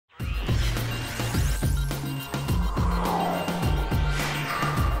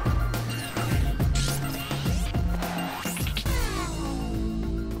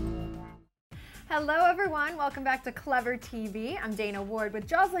Hello everyone, welcome back to Clever TV. I'm Dana Ward with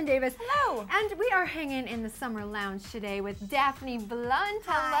Jocelyn Davis. Hello. And we are hanging in the summer lounge today with Daphne Blunt.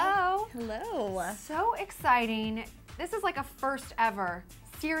 Hi. Hello. Hello. So exciting. This is like a first ever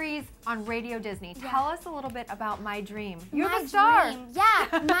series on Radio Disney. Yeah. Tell us a little bit about My Dream. You're My the star. Dream.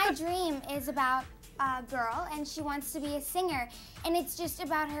 Yeah, My Dream is about a girl and she wants to be a singer, and it's just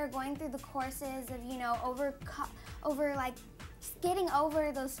about her going through the courses of, you know, getting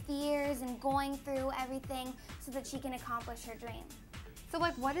over those fears and going through everything so that she can accomplish her dream. So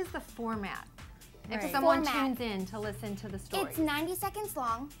like, what is the format? Right. If someone Format. tunes in to listen to the story. It's 90 seconds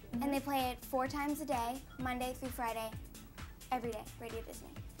long, and they play it 4 times a day, Monday through Friday, every day, Radio Disney.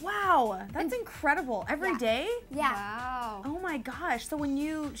 Wow, that's incredible. Every Yeah. day? Yeah. Wow. Oh my gosh. So when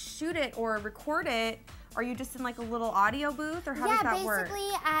you shoot it or record it, are you just in like a little audio booth, or how does that work? Basically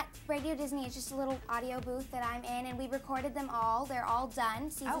at Radio Disney, it's just a little audio booth that I'm in, and we recorded them all. They're all done.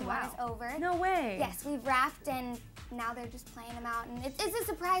 Season 1 is over. No way. Yes, we've wrapped, and now they're just playing them out. And it's a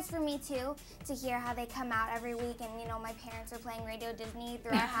surprise for me too to hear how they come out every week. And you know, my parents are playing Radio Disney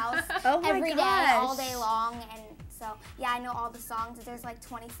through our house Oh my every day, gosh. all day long. And so yeah, I know all the songs. There's like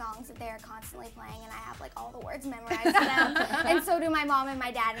 20 songs that they're constantly playing, and I have like all the words memorized to them. And so do my mom and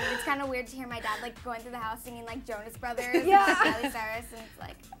my dad. And it's kind of weird to hear my dad like going through the house singing like Jonas Brothers Yeah. and Miley Cyrus, and it's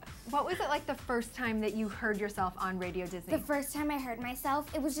like. What was it like the first time that you heard yourself on Radio Disney? The first time I heard myself,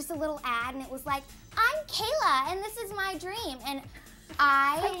 it was just a little ad, and it was like, I'm Kayla, and this is my dream. And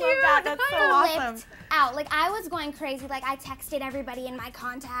I love that. That's so flipped awesome. out. Like, I was going crazy. Like, I texted everybody in my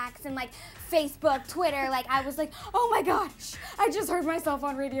contacts and, like, Facebook, Twitter. Like, I was like, oh my gosh, I just heard myself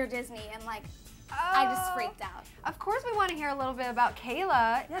on Radio Disney. And, like, I just freaked out. Of course, we want to hear a little bit about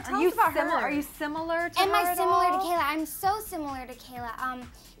Kayla. Yeah, tell are you us about her. Are you similar to Am her I at similar to all? Kayla? I'm so similar to Kayla.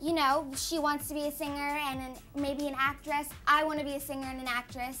 You know, she wants to be a singer and maybe an actress. I want to be a singer and an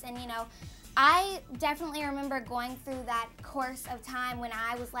actress, and you know, I definitely remember going through that course of time when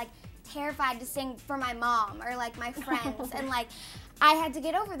I was like terrified to sing for my mom or like my friends, and like I had to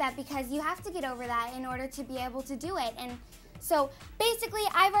get over that, because you have to get over that in order to be able to do it. And so basically,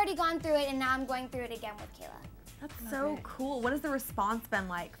 I've already gone through it, and now I'm going through it again with Kayla. That's so cool. What has the response been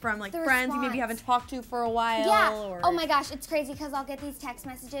like from like The friends you maybe response. haven't talked to for a while? Yeah. Or... Oh my gosh, it's crazy because I'll get these text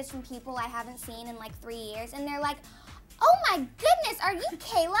messages from people I haven't seen in like 3 years, and they're like, "Oh my goodness, are you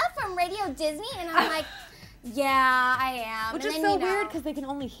Kayla from Radio Disney?" And I'm like, "Yeah, I am." Which and is then, so you know, weird because they can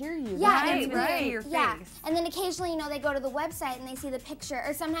only hear you. Yeah, They can't it's even weird. see your Yeah, face. and then occasionally, you know, they go to the website and they see the picture,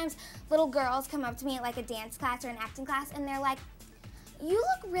 or sometimes little girls come up to me at like a dance class or an acting class, and they're like, "You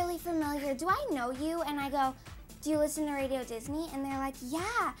look really familiar. Do I know you?" And I go, "Do you listen to Radio Disney?" And they're like,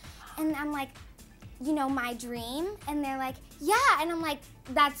 "Yeah." And I'm like, "You know My Dream?" And they're like, "Yeah." And I'm like,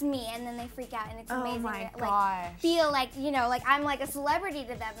 "That's me." And then they freak out, and it's amazing. Oh my to, gosh. like, feel like, you know, like I'm like a celebrity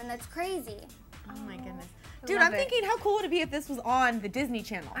to them, and that's crazy. Oh my goodness. I Dude, love I'm it. thinking how cool would it be if this was on the Disney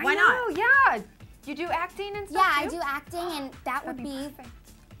Channel? Why I not? know, yeah. You do acting and stuff Yeah, I too? do acting, and that would That'd be perfect.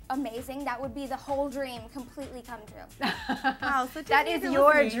 amazing. That would be the whole dream completely come true. Wow, so That Disney, is if you're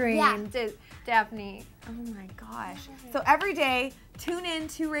your listening- dream, Yeah. Daphne. Oh my gosh. So every day, tune in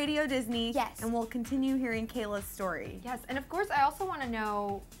to Radio Disney. Yes. And we'll continue hearing Kayla's story. Yes, and of course, I also want to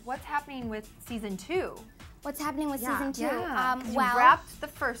know what's happening with season 2. What's happening with Yeah, season 2? Yeah, 'cause you Well, wrapped the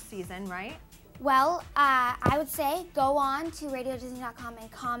first season, right? I would say go on to radiodisney.com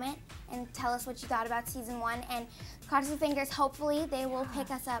and comment and tell us what you thought about season 1, and cross your fingers, hopefully they will pick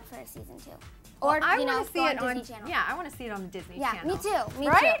us up for season 2. Or, I you know, want to see go it on on Disney Channel. Yeah, I want to see it on the Disney Yeah, Channel. me too. Me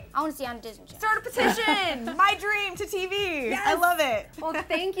Right? too. I want to see it on Disney Channel. Start a petition! My dream to TV. Yes. I love it. Well,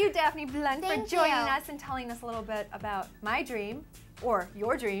 thank you, Daphne Blunt, for Thank joining you. us and telling us a little bit about my dream, or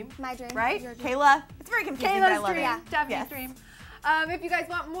your dream. My dream. Right? Your dream. Kayla, it's very confusing, but I Kayla's love dream, it. Daphne's Yes. dream. If you guys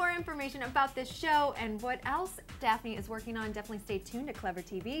want more information about this show and what else Daphne is working on, definitely stay tuned to Clever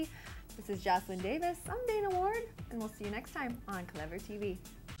TV. This is Jocelyn Davis. I'm Dana Ward, and we'll see you next time on Clever TV.